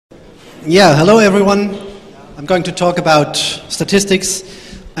Yeah, hello everyone. I'm going to talk about statistics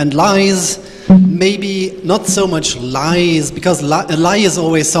and lies. Maybe not so much lies, because a lie is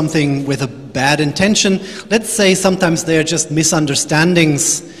always something with a bad intention. Let's say sometimes they're just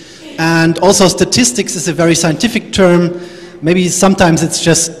misunderstandings. And also statistics is a very scientific term. Maybe sometimes it's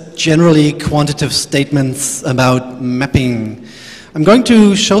just generally quantitative statements about mapping. I'm going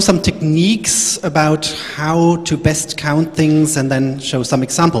to show some techniques about how to best count things and then show some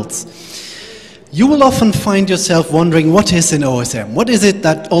examples. You will often find yourself wondering, what is in OSM? What is it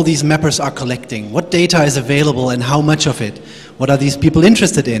that all these mappers are collecting? What data is available and how much of it? What are these people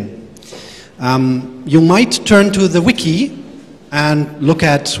interested in? You might turn to the wiki and look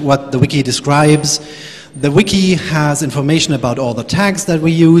at what the wiki describes. The wiki has information about all the tags that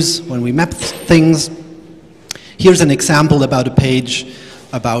we use when we map things. Here's an example about a page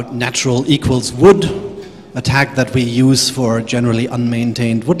about natural equals wood, a tag that we use for generally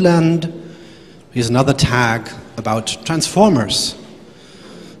unmaintained woodland. Here's another tag about transformers.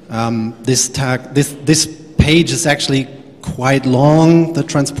 This page is actually quite long, the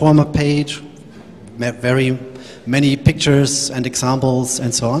transformer page, very many pictures and examples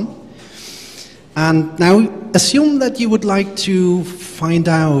and so on. And now assume that you would like to find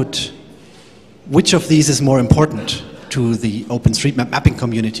out which of these is more important to the OpenStreetMap mapping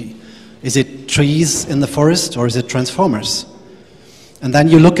community. Is it trees in the forest or is it transformers? And then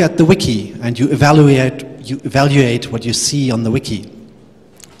you look at the wiki and you evaluate what you see on the wiki.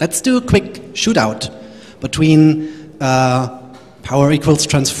 Let's do a quick shootout between power equals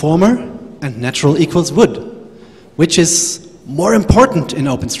transformer and natural equals wood. Which is more important in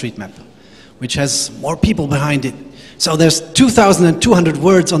OpenStreetMap? Which has more people behind it? So there's 2,200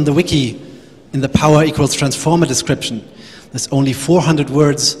 words on the wiki in the power equals transformer description. There's only 400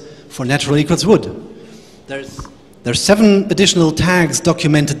 words for natural equals wood. There's 7 additional tags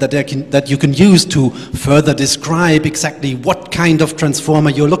documented that you can use to further describe exactly what kind of transformer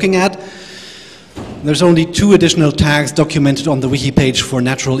you're looking at. There's only 2 additional tags documented on the wiki page for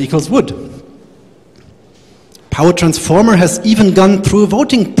natural equals wood. Power transformer has even gone through a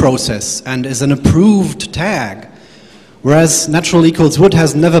voting process and is an approved tag, whereas natural equals wood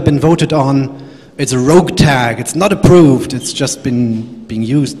has never been voted on. It's a rogue tag. It's not approved. It's just been being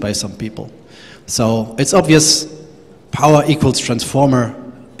used by some people. So it's obvious power equals transformer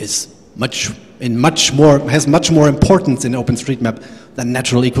is has much more importance in OpenStreetMap than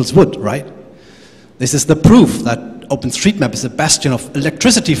natural equals wood, right? This is the proof that OpenStreetMap is a bastion of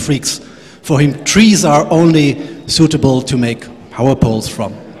electricity freaks for whom trees are only suitable to make power poles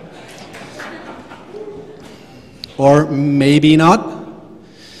from. Or maybe not.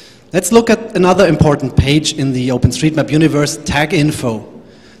 Let's look at another important page in the OpenStreetMap universe, Taginfo.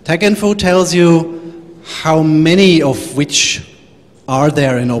 Taginfo tells you how many of which are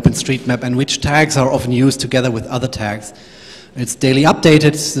there in OpenStreetMap and which tags are often used together with other tags. It's daily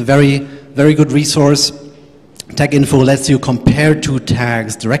updated. It's a very, very good resource. Taginfo lets you compare 2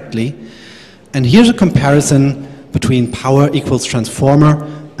 tags directly. And here's a comparison between power equals transformer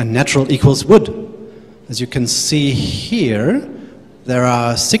and natural equals wood. As you can see here, there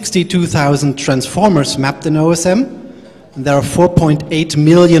are 62,000 transformers mapped in OSM, and there are 4.8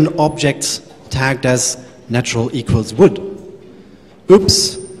 million objects tagged as natural equals wood.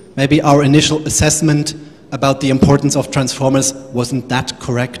 Oops, maybe our initial assessment about the importance of transformers wasn't that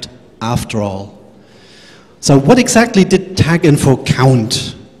correct after all. So what exactly did Taginfo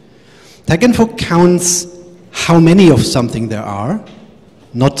count? Taginfo counts how many of something there are,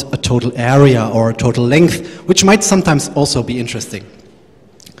 not a total area or a total length, which might sometimes also be interesting.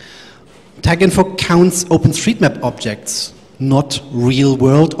 Taginfo counts OpenStreetMap objects, not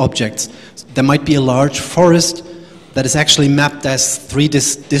real-world objects. There might be a large forest that is actually mapped as 3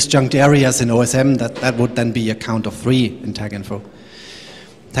 disjunct areas in OSM. That would then be a count of 3 in Taginfo.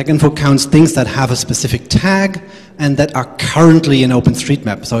 Taginfo counts things that have a specific tag and that are currently in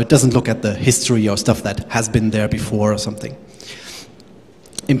OpenStreetMap. So it doesn't look at the history or stuff that has been there before or something.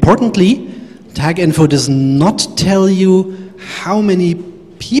 Importantly, Taginfo does not tell you how many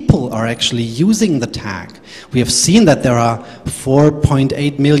people are actually using the tag. We have seen that there are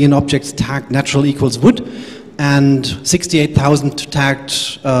 4.8 million objects tagged natural equals wood and 68,000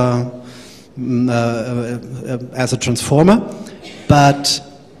 tagged as a transformer, but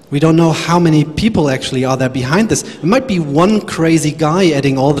we don't know how many people actually are there behind this. It might be one crazy guy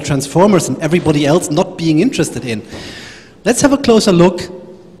adding all the transformers and everybody else not being interested in. Let's have a closer look,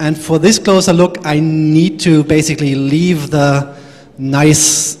 and for this closer look I need to basically leave the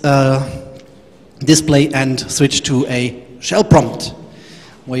nice display and switch to a shell prompt,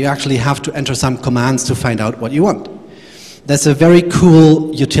 where you actually have to enter some commands to find out what you want. There's a very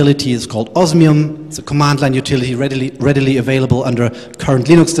cool utility, it's called Osmium. It's a command line utility readily available under current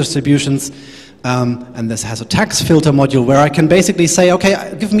Linux distributions. And this has a tax filter module where I can basically say,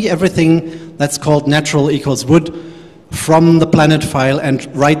 okay, give me everything that's called natural equals wood from the planet file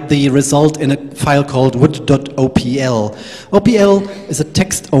and write the result in a file called wood.opl. OPL is a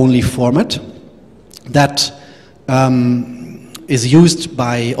text-only format that is used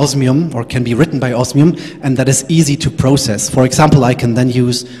by Osmium, or can be written by Osmium, and that is easy to process. For example, I can then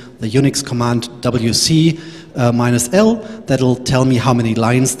use the Unix command wc -l that'll tell me how many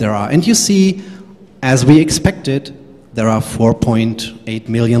lines there are. And you see, as we expected, there are 4.8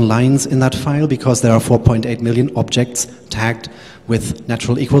 million lines in that file because there are 4.8 million objects tagged with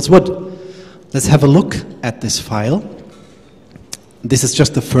natural equals wood. Let's have a look at this file. This is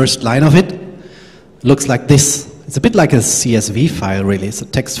just the first line of it. It looks like this. It's a bit like a CSV file, really. It's a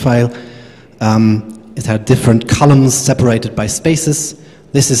text file. It had different columns separated by spaces.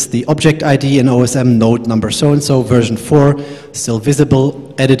 This is the object ID in OSM, node number so-and-so, version 4, still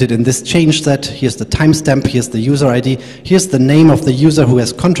visible, edited in this change set. Here's the timestamp, here's the user ID, here's the name of the user who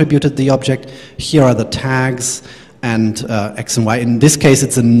has contributed the object, here are the tags, and X and Y. In this case,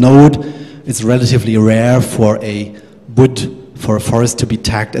 it's a node. It's relatively rare for a wood, for a forest to be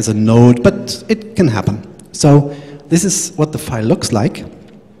tagged as a node, but it can happen. So this is what the file looks like.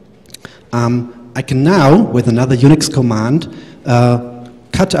 I can now, with another Unix command,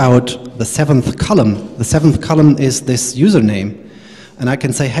 cut out the 7th column. The 7th column is this username. And I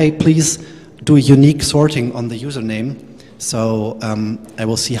can say, hey, please do unique sorting on the username. So I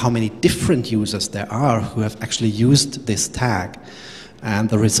will see how many different users there are who have actually used this tag. And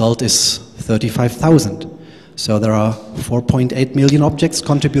the result is 35,000. So there are 4.8 million objects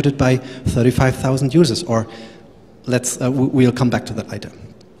contributed by 35,000 users. Or we'll come back to that later.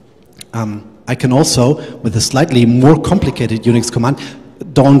 I can also, with a slightly more complicated Unix command,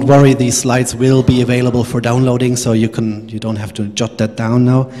 don't worry, these slides will be available for downloading, so you don't have to jot that down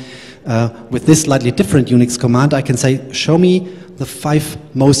now. With this slightly different Unix command, I can say, show me the 5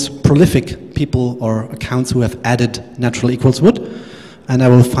 most prolific people or accounts who have added natural equals wood, and I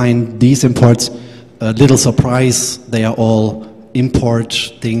will find these imports. A little surprise, they are all import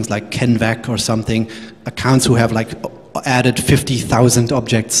things like Kenvac or something, accounts who have like added 50,000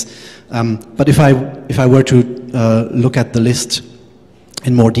 objects. But if I were to look at the list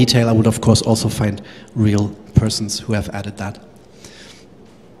in more detail, I would of course also find real persons who have added that.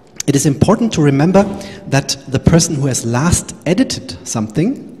 It is important to remember that the person who has last edited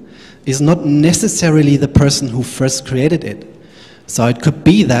something is not necessarily the person who first created it. So it could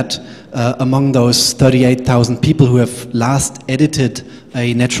be that among those 38,000 people who have last edited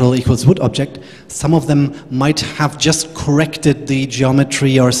a natural equals wood object, some of them might have just corrected the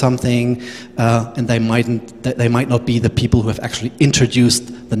geometry or something, and they might not be the people who have actually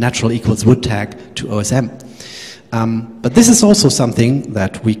introduced the natural equals wood tag to OSM. But this is also something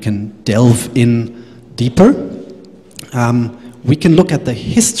that we can delve in deeper. We can look at the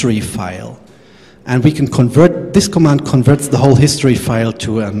history file. And we can convert, this command converts the whole history file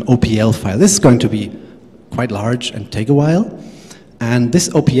to an OPL file. This is going to be quite large and take a while. And this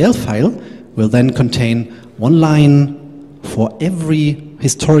OPL file will then contain one line for every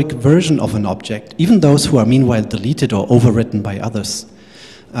historic version of an object, even those who are meanwhile deleted or overwritten by others.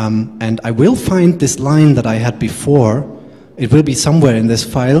 And I will find this line that I had before. It will be somewhere in this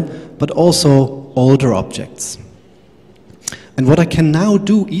file, but also older objects. And what I can now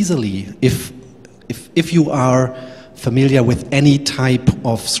do easily, if you are familiar with any type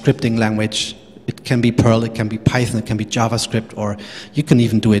of scripting language, it can be Perl, it can be Python, it can be JavaScript, or you can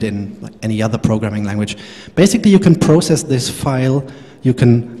even do it in any other programming language. Basically, you can process this file, you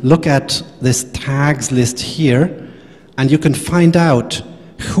can look at this tags list here, and you can find out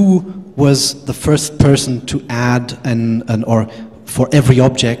who was the first person to add or for every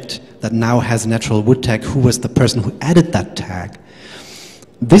object that now has a natural wood tag, who was the person who added that tag.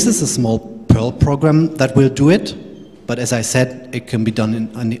 This is a small Perl program that will do it, but as I said, it can be done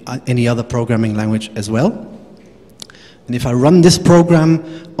in any other programming language as well. And if I run this program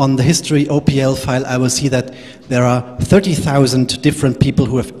on the history OPL file, I will see that there are 30,000 different people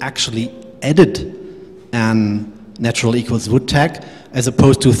who have actually added an natural equals wood tag, as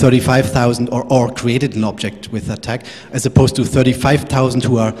opposed to 35,000, or created an object with that tag, as opposed to 35,000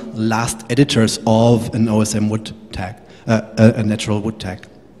 who are last editors of an OSM wood tag, a natural wood tag.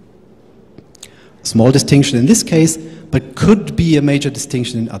 Small distinction in this case, but could be a major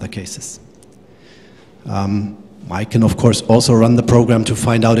distinction in other cases. I can, of course, also run the program to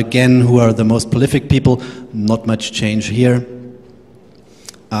find out again who are the most prolific people. Not much change here.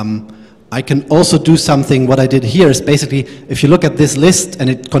 I can also do something. What I did here is basically, if you look at this list and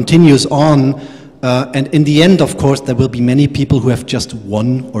it continues on, and in the end, of course, there will be many people who have just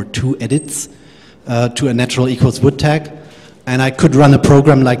 1 or 2 edits to a natural equals wood tag. And I could run a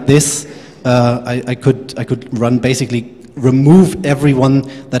program like this. I could run basically remove everyone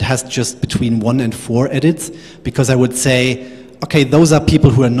that has just between 1 and 4 edits, because I would say, okay, those are people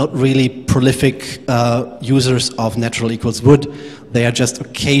who are not really prolific users of natural equals wood. They are just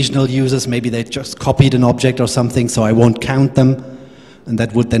occasional users. Maybe they just copied an object or something, so I won't count them. And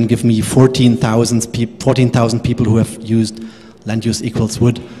that would then give me 14,000 people who have used land use equals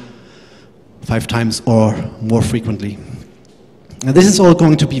wood 5 times or more frequently. Now, this is all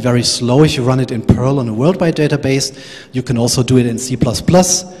going to be very slow if you run it in Perl on a worldwide database. You can also do it in C++.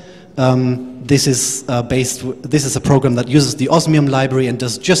 This is a program that uses the Osmium library and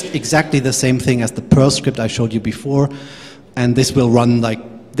does just exactly the same thing as the Perl script I showed you before. And this will run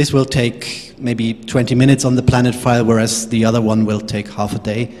this will take maybe 20 minutes on the Planet file, whereas the other one will take half a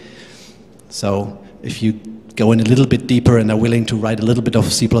day. So if you go in a little bit deeper and are willing to write a little bit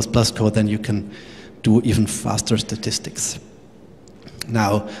of C++ code, then you can do even faster statistics.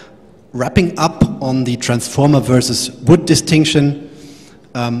 Now, wrapping up on the transformer versus wood distinction,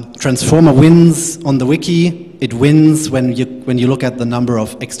 transformer wins on the wiki. It wins when you look at the number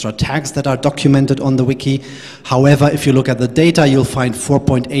of extra tags that are documented on the wiki. However, if you look at the data, you'll find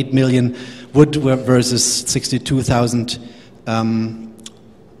 4.8 million wood versus 62,000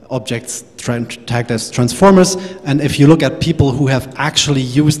 objects tagged as transformers. And if you look at people who have actually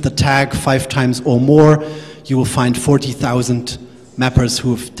used the tag 5 times or more, you will find 40,000 mappers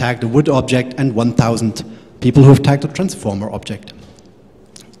who have tagged a wood object and 1,000 people who have tagged a transformer object.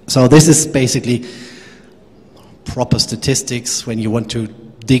 So this is basically proper statistics when you want to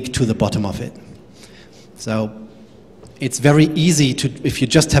dig to the bottom of it. So it's very easy to, if you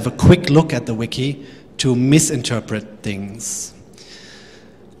just have a quick look at the wiki, to misinterpret things.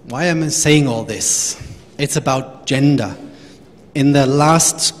 Why am I saying all this? It's about gender. In the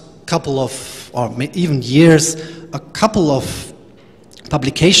last couple of, or even years, a couple of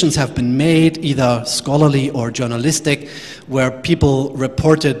publications have been made, either scholarly or journalistic, where people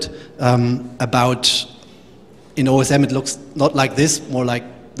reported about, in OSM it looks not like this, more like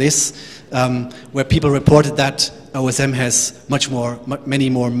this, where people reported that OSM has many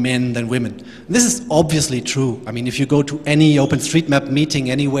more men than women. This is obviously true. I mean, if you go to any OpenStreetMap meeting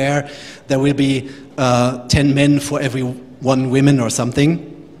anywhere, there will be 10 men for every 1 woman or something.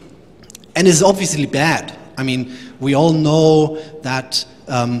 And it's obviously bad. I mean, we all know that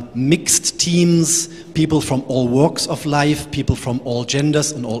mixed teams, people from all walks of life, people from all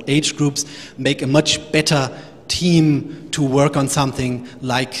genders and all age groups, make a much better team to work on something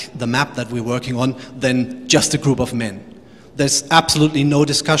like the map that we're working on than just a group of men. There's absolutely no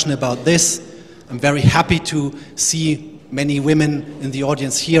discussion about this. I'm very happy to see many women in the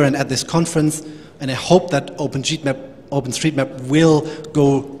audience here and at this conference, and I hope that OpenStreetMap will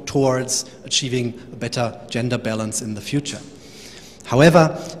go towards achieving a better gender balance in the future.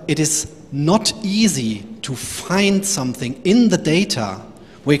 However, it is not easy to find something in the data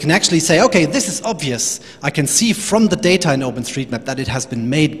where you can actually say, okay, this is obvious. I can see from the data in OpenStreetMap that it has been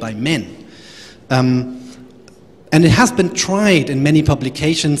made by men. And it has been tried in many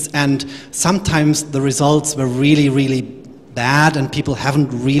publications, and sometimes the results were really, really bad, and people haven't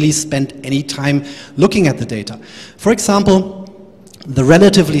really spent any time looking at the data. For example, the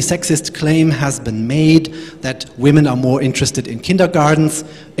relatively sexist claim has been made that women are more interested in kindergartens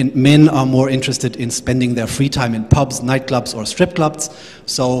and men are more interested in spending their free time in pubs, nightclubs, or strip clubs.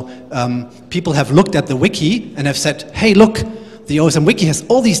 So people have looked at the wiki and have said, hey, look, the OSM wiki has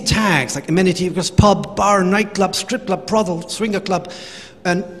all these tags like amenity equals pub, bar, nightclub, strip club, brothel, swinger club.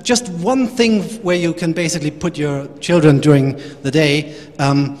 And just one thing where you can basically put your children during the day,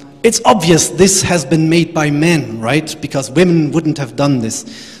 it's obvious this has been made by men, right? Because women wouldn't have done this.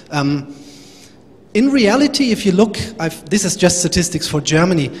 In reality, if you look, this is just statistics for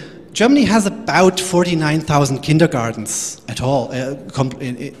Germany. Germany has about 49,000 kindergartens at all,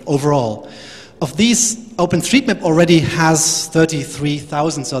 overall. Of these, OpenStreetMap already has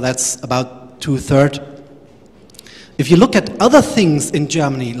 33,000, so that's about 2/3. If you look at other things in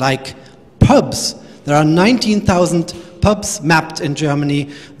Germany, like pubs, there are 19,000 pubs mapped in Germany,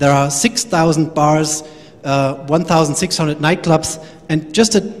 there are 6,000 bars, 1,600 nightclubs, and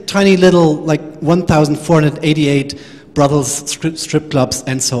just a tiny little, like 1,488 brothels, strip clubs,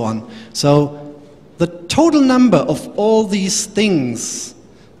 and so on. So the total number of all these things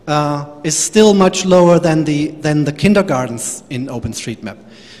is still much lower than the kindergartens in OpenStreetMap.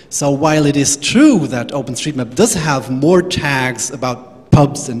 So while it is true that OpenStreetMap does have more tags about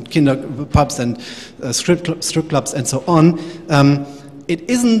pubs and strip clubs and so on, it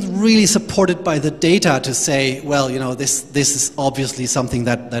isn't really supported by the data to say, well, you know, this is obviously something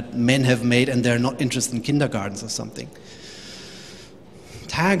that men have made and they're not interested in kindergartens or something.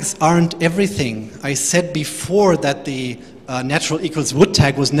 Tags aren't everything. I said before that the natural equals would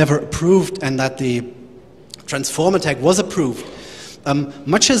tag was never approved and that the transformer tag was approved.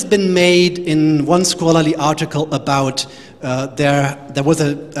 Much has been made in one scholarly article about there was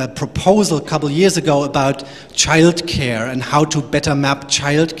a proposal a couple years ago about childcare and how to better map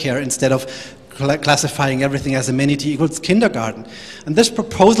childcare instead of classifying everything as amenity equals kindergarten. And this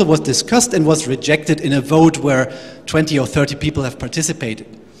proposal was discussed and was rejected in a vote where 20 or 30 people have participated.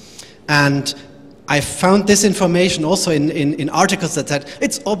 And I found this information also in articles that said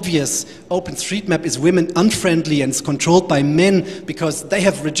it's obvious OpenStreetMap is women unfriendly and is controlled by men because they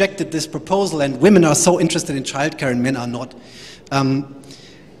have rejected this proposal and women are so interested in childcare and men are not.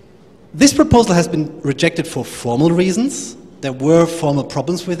 This proposal has been rejected for formal reasons. There were formal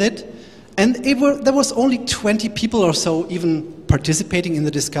problems with it. And there was only 20 people or so even participating in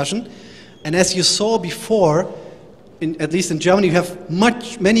the discussion. And as you saw before, at least in Germany, you have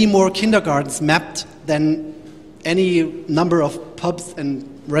many more kindergartens mapped than any number of pubs and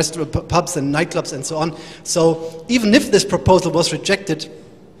nightclubs and so on. So even if this proposal was rejected,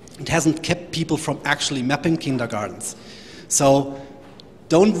 it hasn't kept people from actually mapping kindergartens. So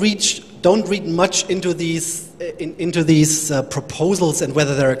don't read much into these proposals and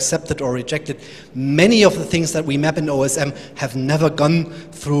whether they're accepted or rejected. Many of the things that we map in OSM have never gone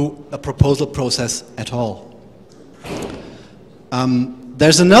through a proposal process at all.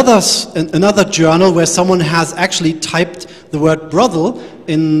 There's another journal where someone has actually typed the word brothel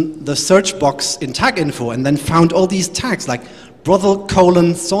in the search box in Taginfo and then found all these tags like brothel :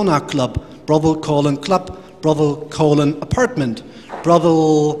 sauna club, brothel : club, brothel : apartment,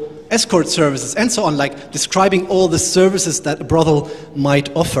 brothel escort services, and so on, like describing all the services that a brothel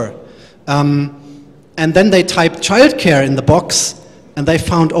might offer. And then they typed childcare in the box and they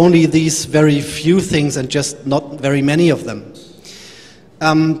found only these very few things and just not very many of them.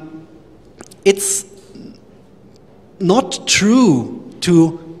 It's not true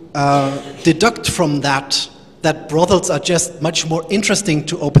to deduct from that brothels are just much more interesting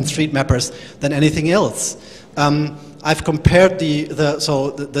to OpenStreetMappers than anything else. I've compared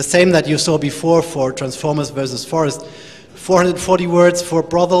the same that you saw before for transformers versus forest. 440 words for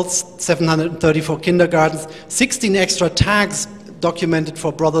brothels, 730 for kindergartens, 16 extra tags documented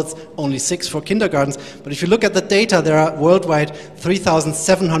for brothels, only 6 for kindergartens. But if you look at the data, there are worldwide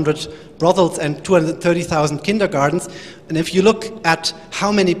 3,700 brothels and 230,000 kindergartens. And if you look at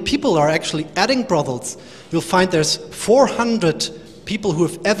how many people are actually adding brothels, you'll find there's 400 people who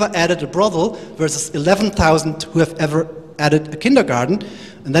have ever added a brothel versus 11,000 who have ever added a kindergarten.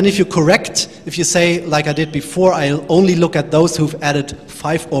 And then if you say, like I did before, I'll only look at those who've added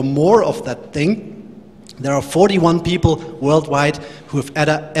 5 or more of that thing, there are 41 people worldwide who have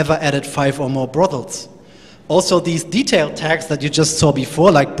ever added 5 or more brothels. Also, these detailed tags that you just saw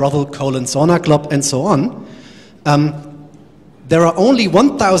before, like brothel : sauna club, and so on, there are only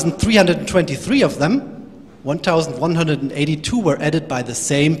 1,323 of them. 1,182 were added by the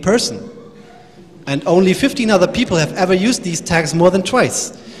same person. And only 15 other people have ever used these tags more than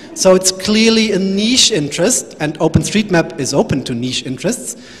twice. So it's clearly a niche interest, and OpenStreetMap is open to niche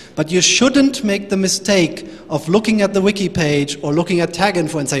interests, but you shouldn't make the mistake of looking at the wiki page or looking at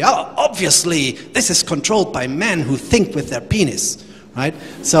Taginfo and say, oh, obviously, this is controlled by men who think with their penis, right?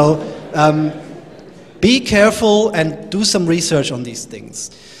 So be careful and do some research on these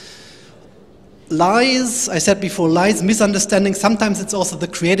things. Lies, I said before, lies, misunderstanding, sometimes it's also the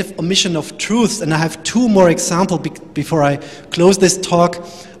creative omission of truths, and I have 2 more examples before I close this talk.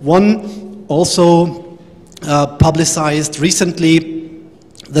 One also publicized recently,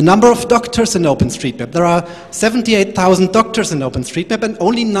 the number of doctors in OpenStreetMap. There are 78,000 doctors in OpenStreetMap and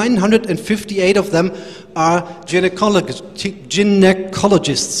only 958 of them are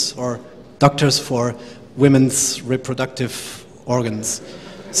gynecologists or doctors for women's reproductive organs.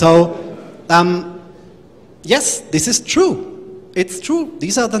 So, yes, this is true. It's true.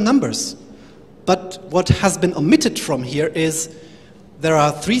 These are the numbers. But what has been omitted from here is there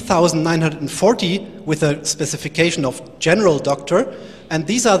are 3,940 with a specification of general doctor, and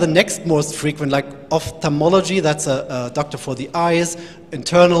these are the next most frequent, like ophthalmology, that's a doctor for the eyes,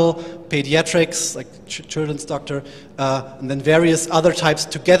 internal, pediatrics, like children's doctor, and then various other types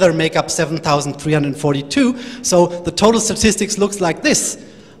together make up 7,342. So the total statistics looks like this.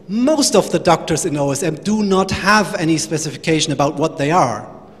 Most of the doctors in OSM do not have any specification about what they are.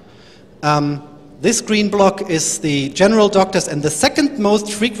 This green block is the general doctors, and the second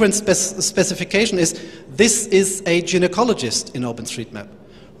most frequent specification is this is a gynecologist in OpenStreetMap,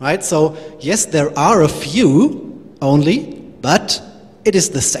 right? So yes, there are a few only, but it is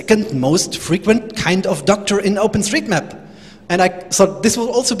the second most frequent kind of doctor in OpenStreetMap. And so this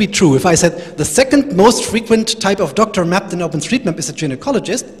will also be true. If I said the second most frequent type of doctor mapped in OpenStreetMap is a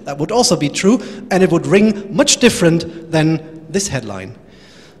gynecologist, that would also be true, and it would ring much different than this headline.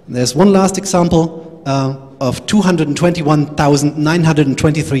 There's one last example of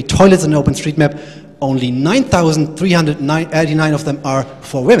 221,923 toilets in OpenStreetMap. Only 9,389 of them are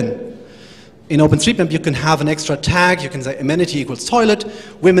for women. In OpenStreetMap, you can have an extra tag. You can say amenity equals toilet,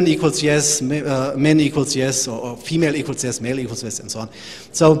 women equals yes, men equals yes, or female equals yes, male equals yes, and so on.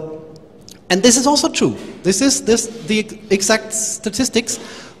 So, and this is also true. This is the exact statistics,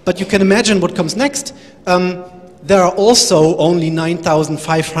 but you can imagine what comes next. There are also only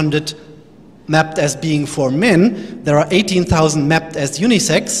 9,500 mapped as being for men. There are 18,000 mapped as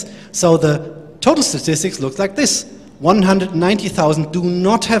unisex. So the total statistics look like this. 190,000 do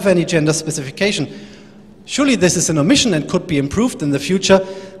not have any gender specification. Surely this is an omission and could be improved in the future,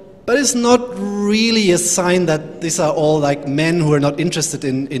 but it's not really a sign that these are all like men who are not interested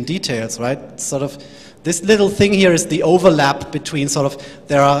in details, right? Sort of, this little thing here is the overlap between sort of,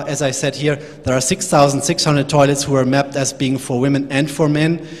 there are, as I said here, there are 6,600 toilets who are mapped as being for women and for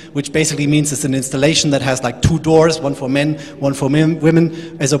men, which basically means it's an installation that has like 2 doors, one for men, one for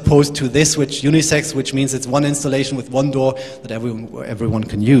women, as opposed to this, which unisex, which means it's one installation with 1 door that everyone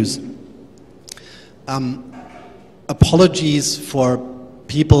can use. Apologies for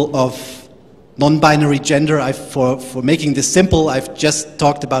people of non-binary gender. For making this simple, I've just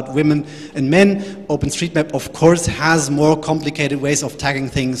talked about women and men. OpenStreetMap, of course, has more complicated ways of tagging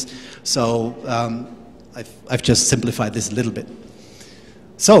things, so I've just simplified this a little bit.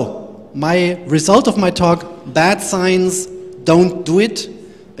 So, my result of my talk, bad signs, don't do it.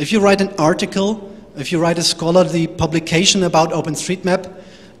 If you write an article, if you write a scholarly publication about OpenStreetMap,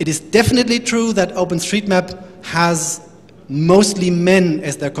 it is definitely true that OpenStreetMap has mostly men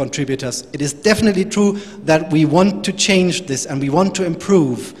as their contributors. It is definitely true that we want to change this and we want to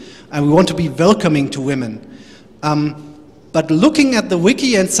improve and we want to be welcoming to women. But looking at the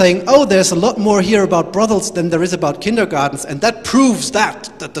wiki and saying, oh, there's a lot more here about brothels than there is about kindergartens, and that proves that,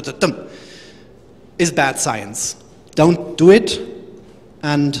 is bad science. Don't do it.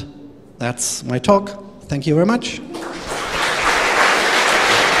 And that's my talk. Thank you very much.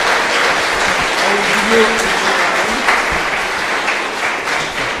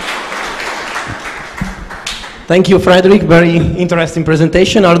 Thank you, Frederik. Very interesting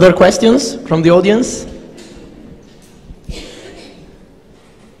presentation. Are there questions from the audience?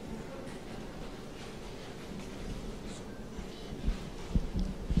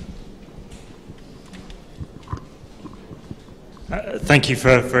 Thank you for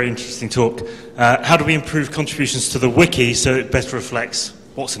a very interesting talk. How do we improve contributions to the wiki so it better reflects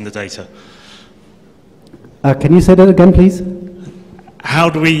what's in the data? Can you say that again, please? How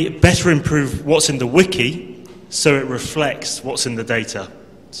do we better improve what's in the wiki so it reflects what's in the data?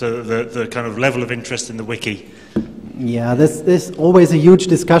 So the kind of level of interest in the wiki. Yeah, there's always a huge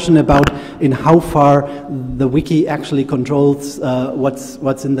discussion about in how far the wiki actually controls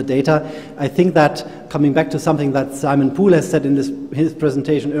what's in the data. I think that, coming back to something that Simon Poole has said in his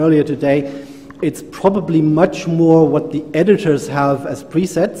presentation earlier today, it's probably much more what the editors have as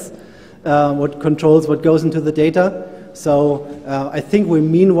presets, what controls what goes into the data. So I think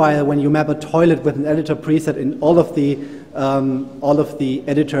meanwhile, when you map a toilet with an editor preset in all of the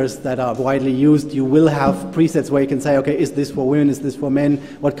editors that are widely used, you will have presets where you can say, okay, is this for women, is this for men,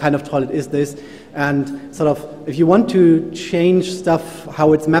 what kind of toilet is this? And sort of, if you want to change stuff,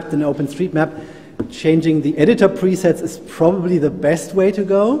 how it's mapped in OpenStreetMap, changing the editor presets is probably the best way to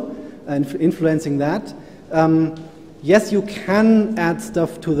go, and influencing that. Yes, you can add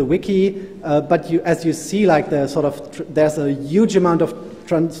stuff to the wiki, but as you see, like there's a huge amount of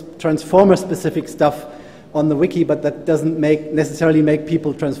transformer-specific stuff on the wiki, but that doesn't necessarily make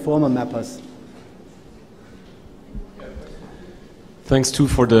people transformer mappers. Thanks too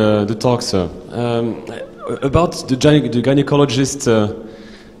for the talk, sir. About the gynecologist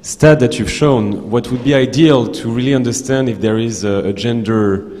stat that you've shown, what would be ideal to really understand if there is a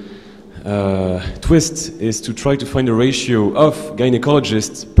gender twist is to try to find a ratio of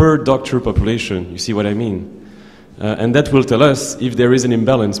gynecologists per doctor population. You see what I mean? And that will tell us if there is an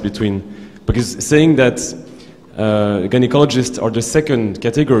imbalance between, because saying that gynecologists are the second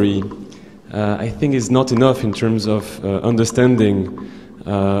category, I think is not enough in terms of understanding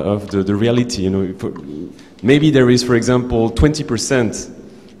of the reality. You know, maybe there is, for example, 20%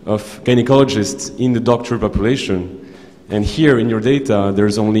 of gynecologists in the doctor population. And here in your data,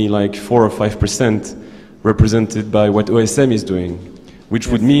 there's only like 4 or 5% represented by what OSM is doing, which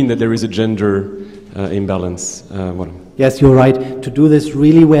would mean that there is a gender imbalance. Yes, you're right. To do this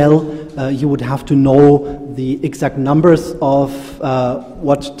really well, you would have to know the exact numbers of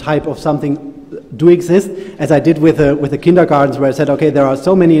what type of something do exist, as I did with the kindergartens, where I said, okay, there are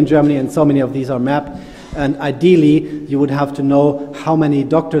so many in Germany and so many of these are mapped. And ideally, you would have to know how many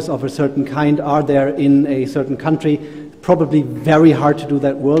doctors of a certain kind are there in a certain country. Probably very hard to do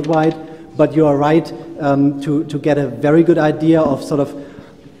that worldwide, but you are right to get a very good idea of sort of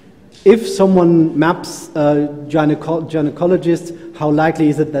if someone maps gynecologists, how likely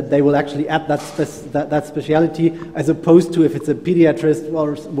is it that they will actually add that speciality, as opposed to if it's a pediatrist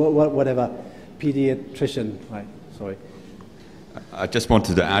or whatever, pediatrician. Right. Sorry. I just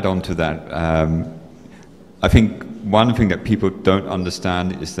wanted to add on to that. I think one thing that people don't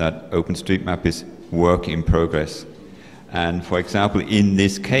understand is that OpenStreetMap is work in progress. And for example, in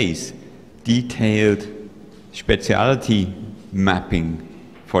this case, detailed specialty mapping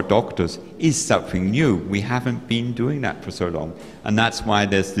for doctors is something new. We haven't been doing that for so long. And that's why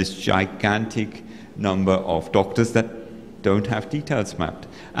there's this gigantic number of doctors that don't have details mapped.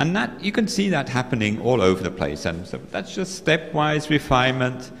 And that you can see that happening all over the place. And so that's just stepwise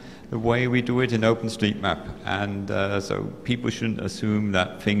refinement, the way we do it in OpenStreetMap. And so people shouldn't assume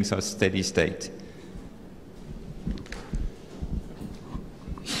that things are steady state.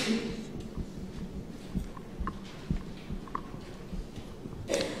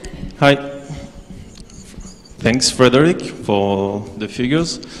 Hi. Thanks, Frederik, for the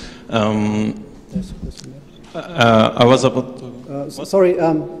figures. I was about to... sorry,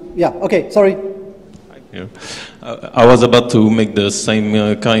 yeah, okay, sorry. I was about to make the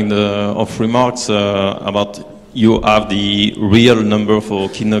same kind of remarks about you have the real number for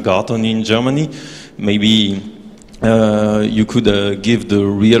kindergarten in Germany. Maybe you could give the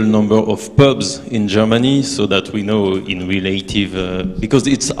real number of pubs in Germany so that we know in relative, because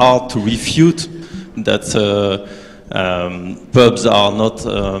it's hard to refute that pubs are not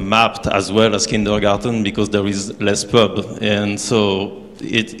mapped as well as kindergarten because there is less pub, and so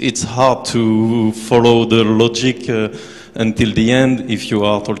it's hard to follow the logic until the end if you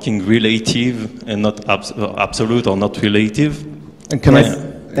are talking relative and not absolute or not relative. And can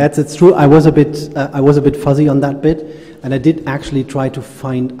it's true. I was a bit fuzzy on that bit, and I did actually try to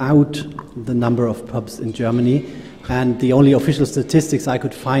find out the number of pubs in Germany, and the only official statistics I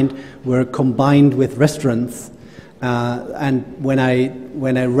could find were combined with restaurants. And when I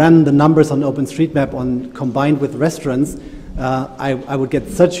ran the numbers on OpenStreetMap on combined with restaurants, I would get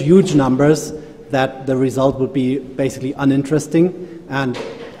such huge numbers that the result would be basically uninteresting, and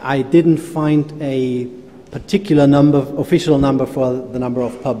I didn't find a particular official number for the number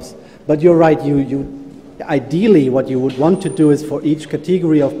of pubs. But you're right, you ideally what you would want to do is for each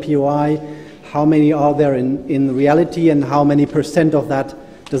category of POI, how many are there in reality and how many % of that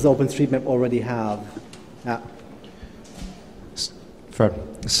does OpenStreetMap already have? Yeah. Fred.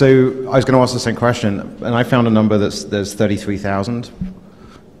 So I was going to ask the same question, and I found a number there's 33,000,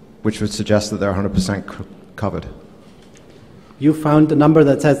 which would suggest that they're 100% covered. You found a number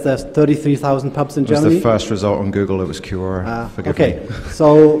that says there's 33,000 pubs in Germany? It was the first result on Google. It was Cura. Forgive me.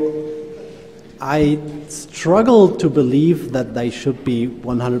 So I struggle to believe that they should be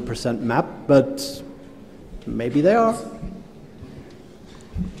 100% mapped, but maybe they are.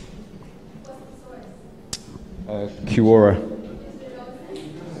 Cura.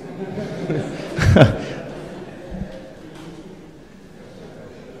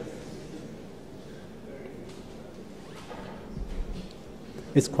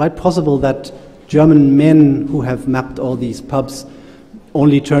 It's quite possible that German men who have mapped all these pubs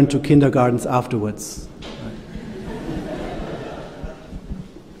only turn to kindergartens afterwards.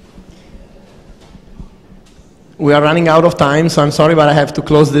 We are running out of time, so I'm sorry, but I have to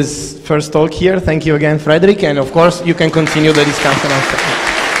close this first talk here. Thank you again, Frederik, and of course you can continue the discussion after.